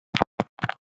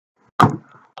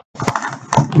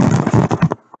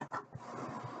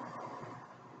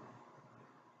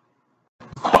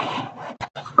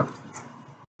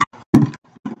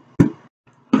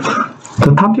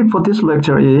The topic for this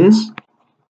lecture is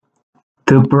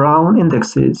the Brown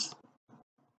indexes.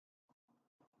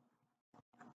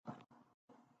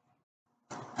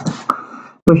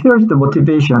 So here's the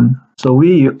motivation. So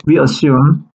we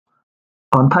assume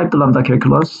on typed lambda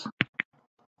calculus.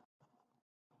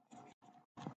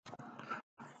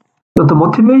 So the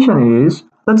motivation is,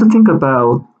 let's think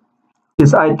about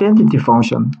this identity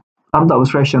function, lambda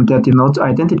abstraction that denotes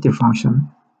identity function.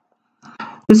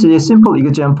 This is a simple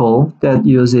example that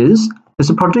uses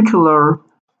this particular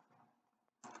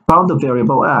bounded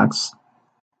variable x.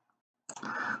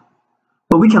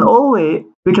 But we can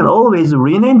always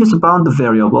rename this bounded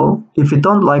variable if we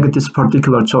don't like this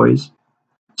particular choice.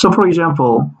 So for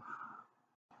example,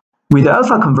 with the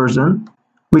alpha conversion,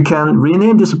 we can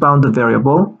rename this bounded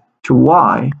variable to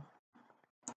y.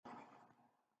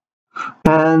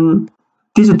 And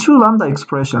these two lambda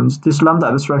expressions, these lambda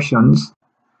abstractions,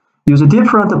 use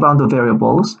different bounded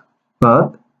variables,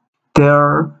 but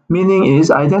their meaning is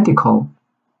identical.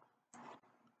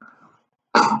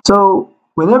 So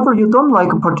whenever you don't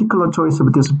like a particular choice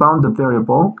of this bounded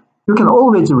variable, you can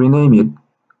always rename it.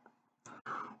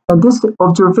 And this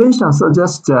observation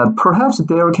suggests that perhaps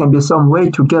there can be some way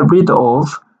to get rid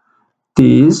of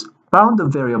these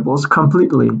bounded variables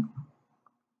completely.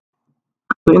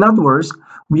 So in other words,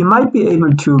 we might be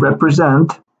able to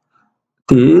represent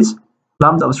these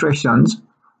lambda abstractions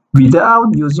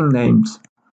without using names.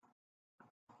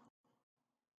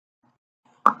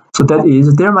 So that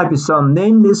is, there might be some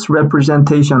nameless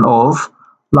representation of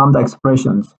lambda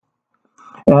expressions.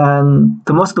 And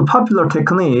the most popular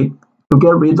technique to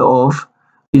get rid of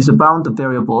these bounded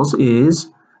variables is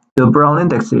the Brown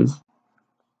indexes.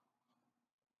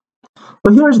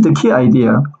 So here's the key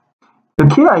idea. The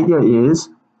key idea is,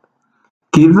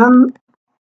 given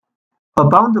a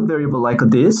bounded variable like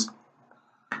this,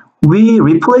 we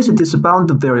replace this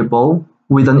bounded variable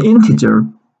with an integer.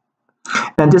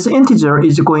 And this integer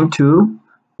is going to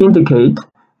indicate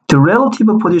the relative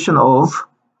position of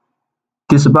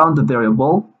this bounded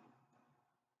variable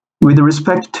with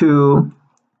respect to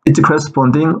its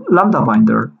corresponding lambda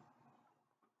binder.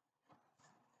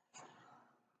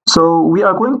 So we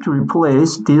are going to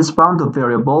replace this bounded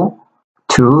variable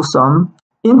to some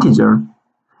integer.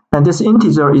 And this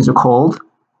integer is called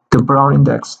the Brown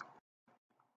index.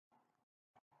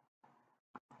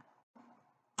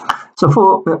 So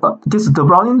for the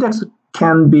Brown index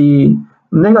can be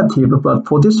negative, but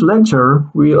for this lecture,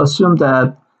 we assume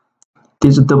that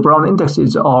the Brown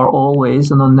indexes are always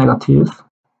non-negative.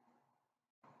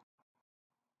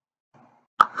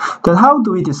 Then how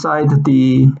do we decide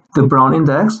the Brown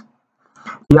index?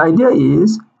 The idea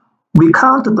is, we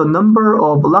count the number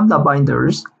of lambda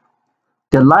binders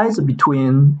that lies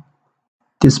between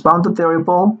this bounded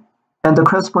variable and the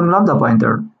corresponding lambda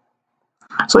binder.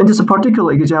 So in this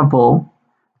particular example,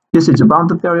 this is a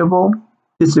bounded variable,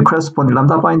 this is the corresponding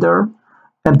lambda binder,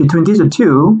 and between these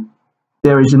two,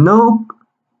 there is no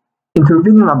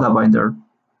intervening lambda binder.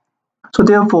 So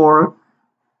therefore,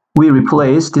 we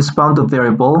replace this bounded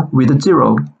variable with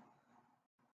 0.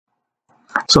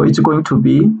 So it's going to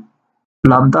be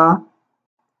lambda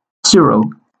 0.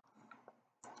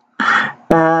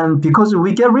 And because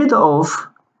we get rid of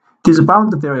these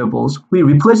bounded variables, we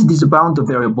replace these bounded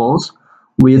variables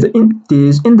with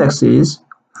these indexes.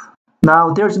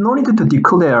 Now there's no need to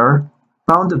declare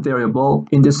bounded variable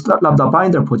in this lambda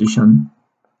binder position.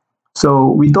 So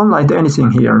we don't write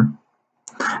anything here.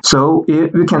 So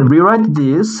we can rewrite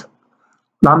this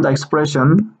lambda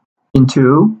expression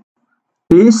into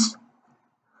this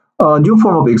new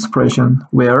form of expression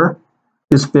where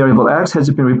this variable x has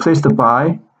been replaced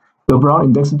by the Brown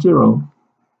index 0.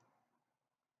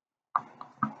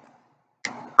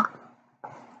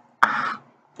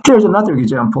 Here's another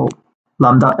example,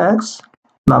 lambda x,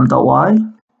 lambda y,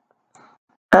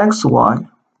 xy.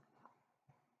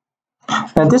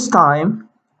 And this time,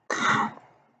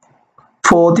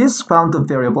 for this bounded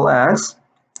variable x,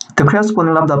 the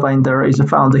corresponding lambda binder is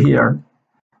found here.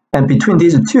 And between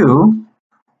these two,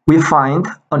 we find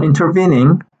an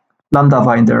intervening lambda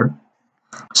binder.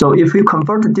 So if we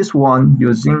convert this one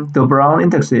using the Brown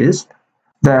indexes,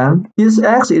 then this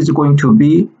x is going to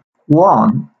be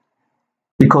 1,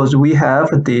 because we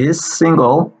have this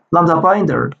single lambda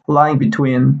binder lying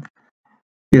between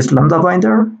this lambda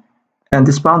binder and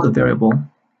this bounded variable.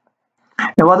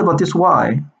 And what about this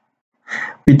y?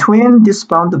 Between this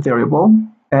bounded variable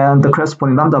and the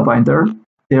corresponding lambda binder,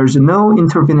 there is no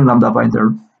intervening lambda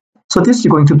binder. So this is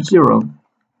going to be 0.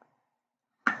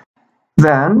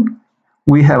 Then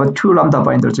we have 2 lambda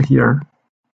binders here.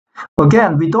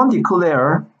 Again, we don't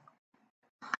declare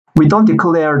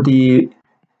the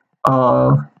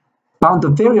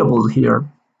bounded variables here,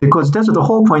 because that's the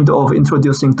whole point of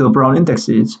introducing the Brown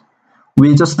indexes.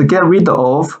 We just get rid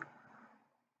of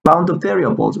bounded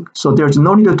variables, so there's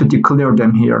no need to declare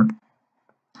them here.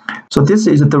 So this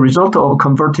is the result of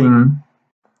converting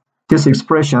this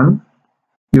expression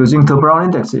using the Brown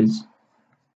indexes.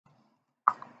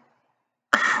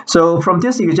 So from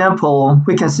this example,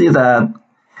 we can see that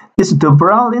the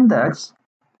Brown index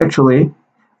actually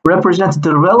represents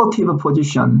the relative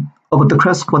position of the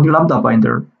corresponding lambda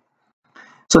binder.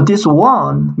 So this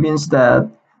one means that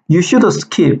you should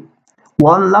skip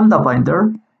one lambda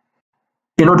binder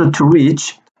in order to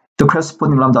reach the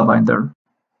corresponding lambda binder,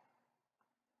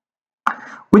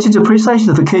 which is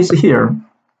precisely the case here.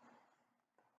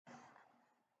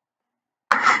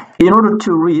 In order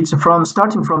to reach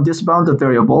starting from this bounded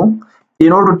variable,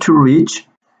 in order to reach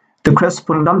the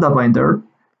corresponding lambda binder,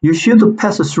 you should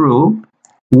pass through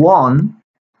one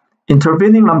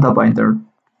intervening lambda binder.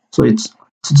 So it's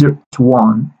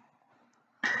 1.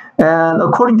 And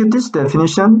according to this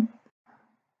definition,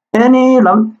 any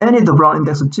the Brown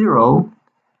index 0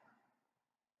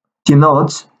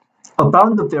 denotes a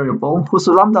bounded variable whose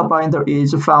lambda binder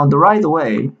is found right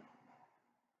away.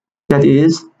 That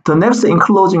is, the next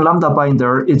enclosing lambda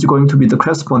binder is going to be the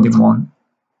corresponding one.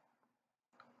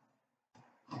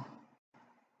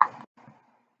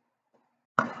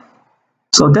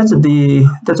 So that's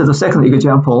the second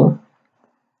example.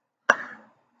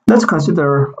 Let's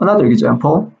consider another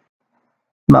example.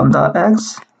 Lambda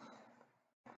x,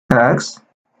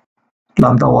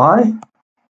 lambda y,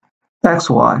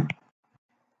 xy.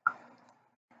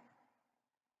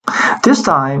 This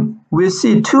time, we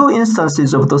see two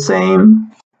instances of the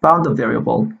same bounded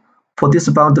variable. For this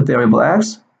bounded variable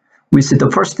x, we see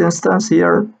the first instance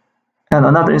here and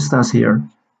another instance here.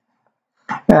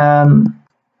 And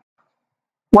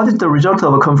what is the result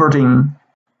of converting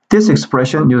this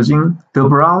expression using the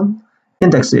Brown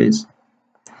indexes?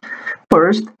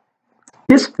 First,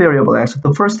 this variable x,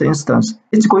 the first instance,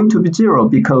 is going to be 0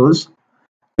 because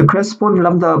the corresponding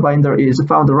lambda binder is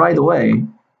found right away.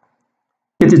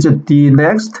 It is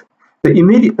the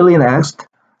immediately next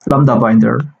lambda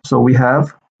binder. So we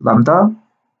have lambda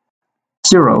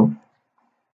 0.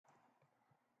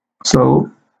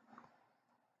 So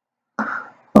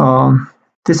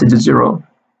this is 0.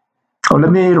 Oh,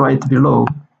 let me write below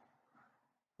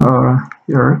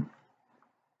here.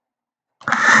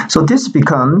 So this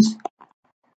becomes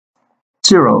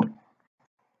 0.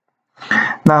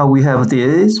 Now we have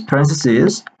these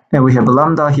parentheses, and we have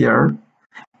lambda here.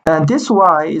 And this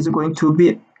y is going to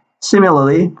be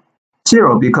similarly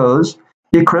 0 because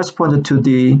it corresponds to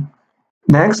the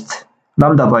next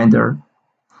lambda binder.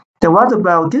 Then what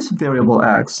about this variable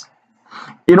x?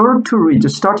 In order to reach,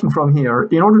 starting from here,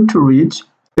 in order to reach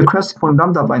the corresponding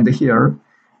lambda binder here,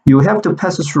 you have to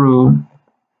pass through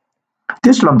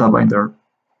this lambda binder.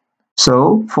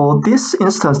 So for this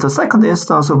instance, the second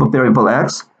instance of a variable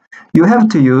x, you have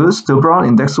to use the Brown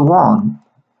index 1.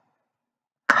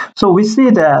 So we see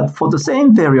that for the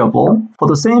same variable, for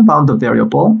the same bounded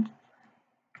variable,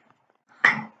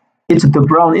 the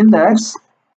Brown index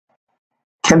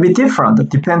can be different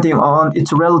depending on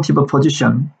its relative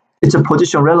position. It's a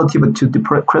position relative to the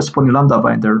corresponding lambda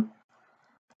binder.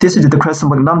 This is the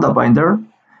corresponding lambda binder,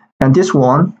 and this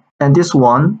one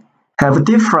have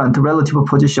different relative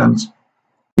positions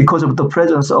because of the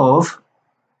presence of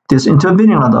this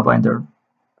intervening lambda binder.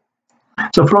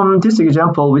 So from this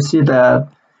example, we see that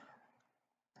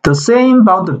the same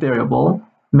bounded variable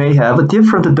may have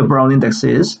different Brown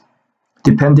indexes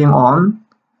depending on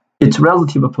its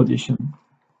relative position.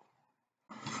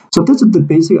 So that's the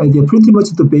basic idea, pretty much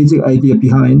the basic idea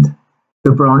behind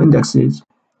the Brown indexes.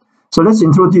 So let's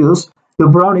introduce the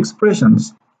Brown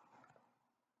expressions.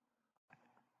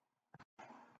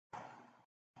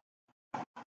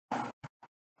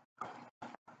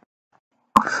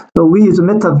 So we use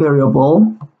meta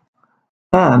variable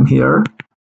m here.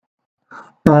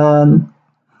 And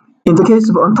in the case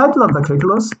of untyped lambda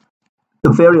calculus,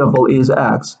 the variable is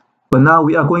x. But now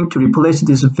we are going to replace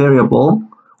this variable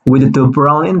with the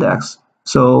Brown index.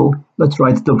 So let's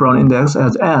write the Brown index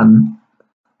as n.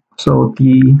 So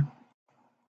the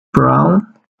Brown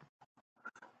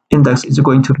index is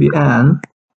going to be n.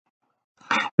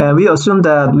 And we assume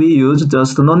that we use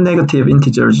just non-negative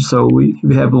integers. So we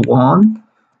have 1,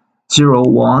 0,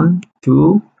 1,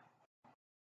 2,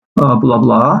 blah,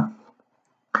 blah.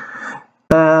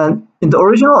 And in the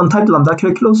original untyped lambda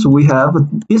calculus, we have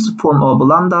this form of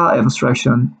lambda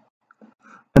abstraction.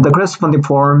 And the corresponding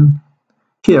form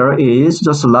here is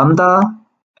just lambda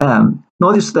m.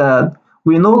 Notice that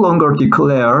we no longer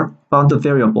declare bounded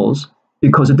variables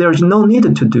because there is no need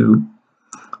to do.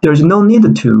 There is no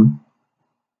need to.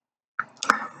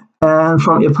 And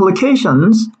from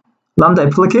applications, lambda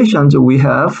applications, we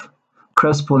have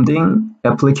corresponding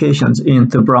applications in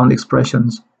the Brown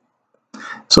expressions.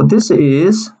 So this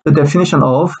is the definition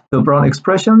of the Brown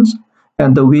expressions,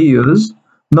 and we use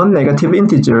non-negative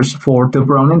integers for the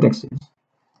Brown indexes.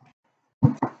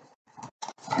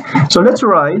 So let's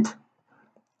write,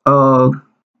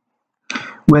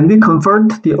 when we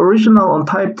convert the original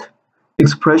untyped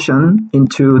expression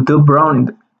into the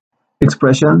Brown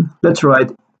expression, let's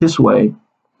write this way.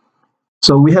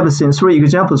 So we have seen 3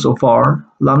 examples so far.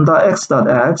 Lambda x dot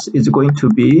x is going to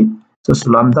be just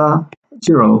lambda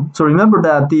 0. So remember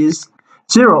that this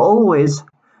 0 always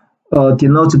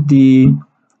denotes the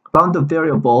bounded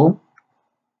variable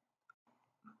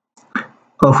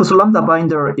whose lambda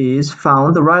binder is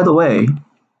found right away.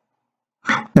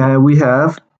 And we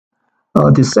have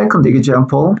the second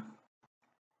example,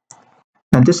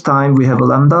 and this time we have a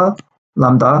lambda,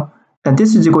 and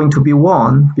this is going to be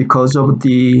 1 because of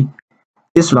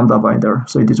this lambda binder.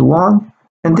 So it is 1,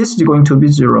 and this is going to be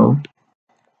 0.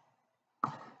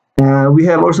 We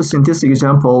have also seen this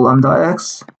example, lambda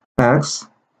x,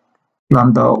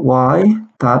 lambda y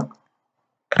dot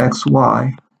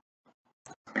xy.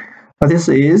 This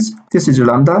is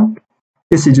lambda,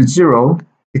 this is 0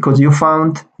 because you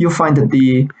find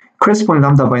the corresponding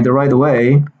lambda binder right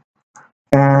away,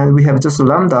 and we have just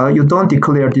lambda. You don't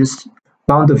declare this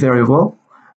bounded variable,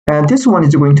 and this one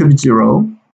is going to be 0,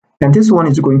 and this one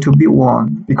is going to be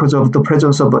 1 because of the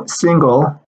presence of a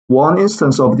single one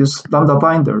instance of this lambda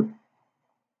binder.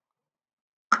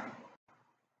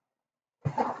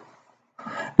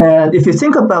 And if you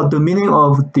think about the meaning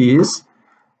of this,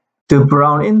 the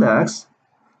Brown index,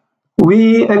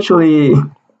 we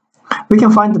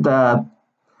can find that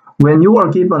when you are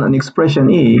given an expression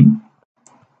E,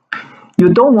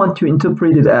 you don't want to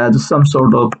interpret it as some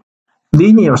sort of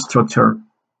linear structure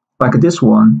like this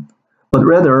one, but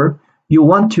rather you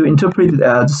want to interpret it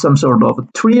as some sort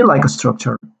of tree-like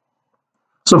structure.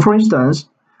 So for instance,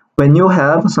 when you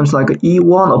have something like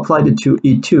E1 applied to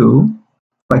E2,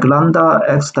 like lambda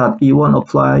x dot E1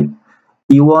 applied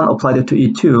to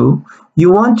E2,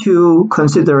 you want to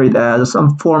consider it as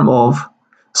some form of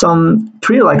some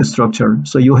tree-like structure.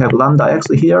 So you have lambda x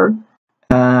here,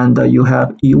 and you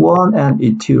have E1 and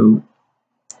E2,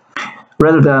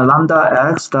 rather than lambda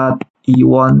x dot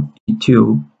E1,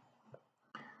 E2.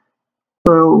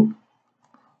 So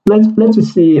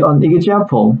let's see an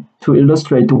example to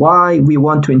illustrate why we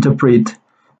want to interpret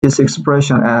this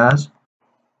expression as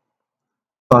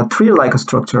a tree-like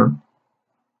structure.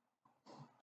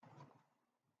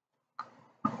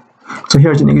 So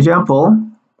here's an example,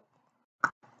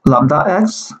 lambda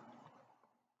x,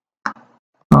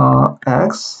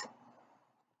 x,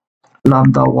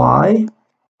 lambda y,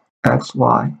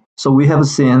 xy. So we have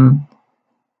seen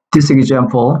this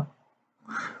example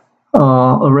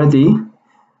already,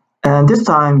 and this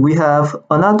time we have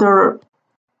another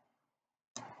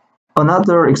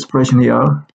expression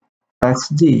here,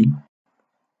 xd.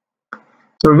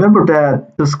 So remember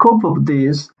that the scope of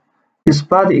this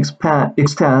body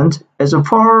extends as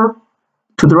far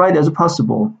to the right as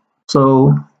possible.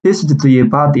 So this is the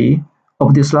body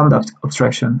of this lambda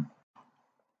abstraction.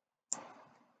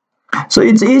 So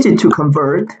it's easy to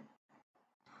convert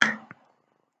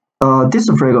this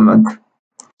fragment.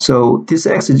 So this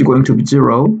x is going to be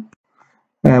 0,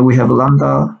 and we have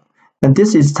lambda, and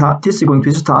this is going to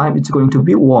be this time it's going to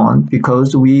be 1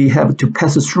 because we have to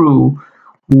pass through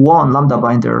one lambda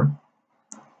binder,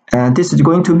 and this is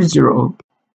going to be 0.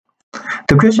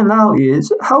 The question now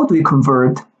is, how do we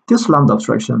convert this lambda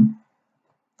abstraction?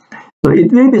 So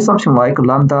it will be something like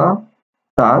lambda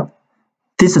dot,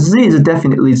 this z is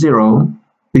definitely 0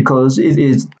 because it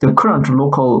is the current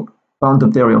local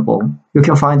bounded variable. You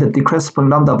can find the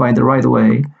corresponding lambda binder right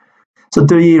away. So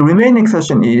the remaining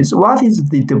question is, what is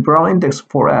the Brown index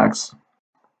for x?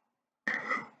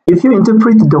 If you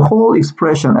interpret the whole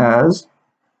expression as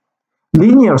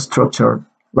linear structure,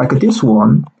 like this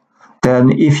one,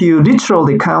 then if you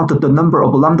literally count the number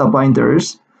of lambda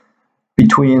binders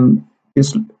between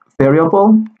this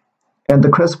variable and the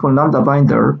corresponding lambda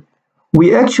binder,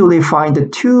 we actually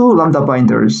find 2 lambda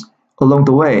binders along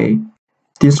the way,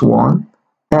 this one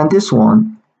and this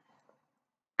one.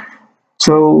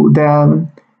 So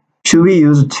then, should we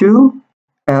use 2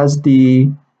 as the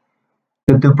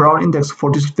Brown index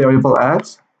for this variable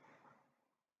x?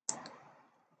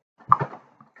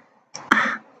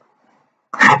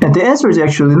 And the answer is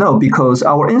actually no, because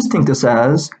our instinct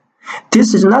says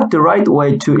this is not the right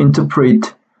way to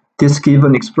interpret this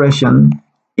given expression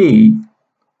E,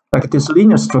 like this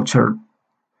linear structure.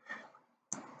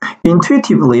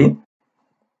 intuitively,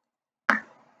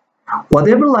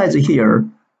 whatever lies here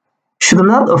should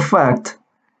not affect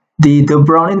the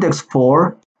Bruijn index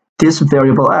for this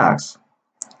variable x,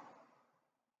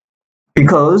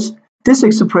 because this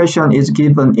expression is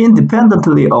given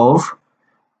independently of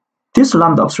this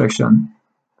lambda abstraction.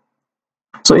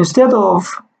 So instead of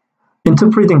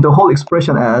interpreting the whole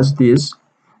expression as this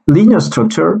linear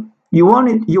structure, you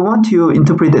want to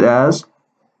interpret it as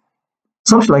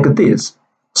something like this,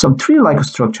 some tree-like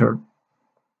structure.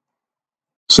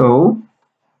 So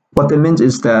what that means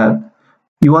is that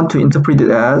you want to interpret it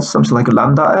as something like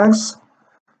lambda x.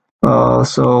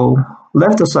 So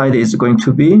left side is going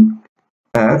to be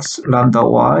x lambda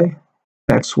y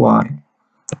xy,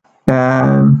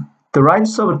 and the right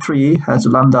subtree has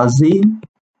lambda z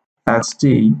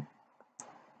xz.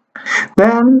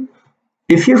 Then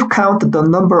if you count the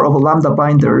number of lambda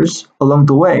binders along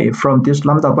the way from this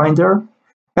lambda binder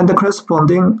and the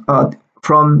corresponding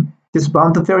from this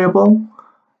bounded variable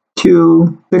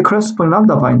to the corresponding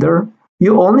lambda binder,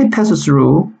 you only pass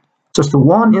through just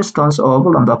one instance of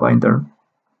lambda binder.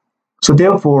 So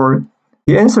therefore,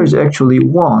 the answer is actually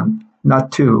 1,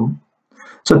 not 2.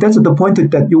 So that's the point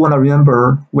that you want to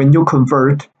remember when you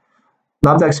convert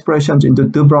lambda expressions into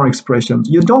de Bruijn expressions.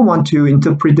 You don't want to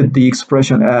interpret the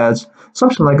expression as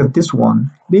something like this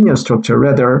one, linear structure.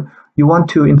 Rather, you want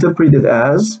to interpret it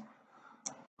as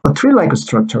a tree-like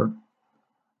structure.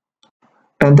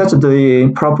 And that's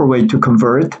the proper way to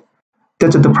convert.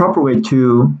 That's the proper way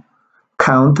to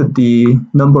count the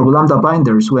number of lambda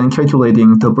binders when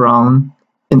calculating the Bruijn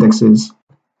indexes.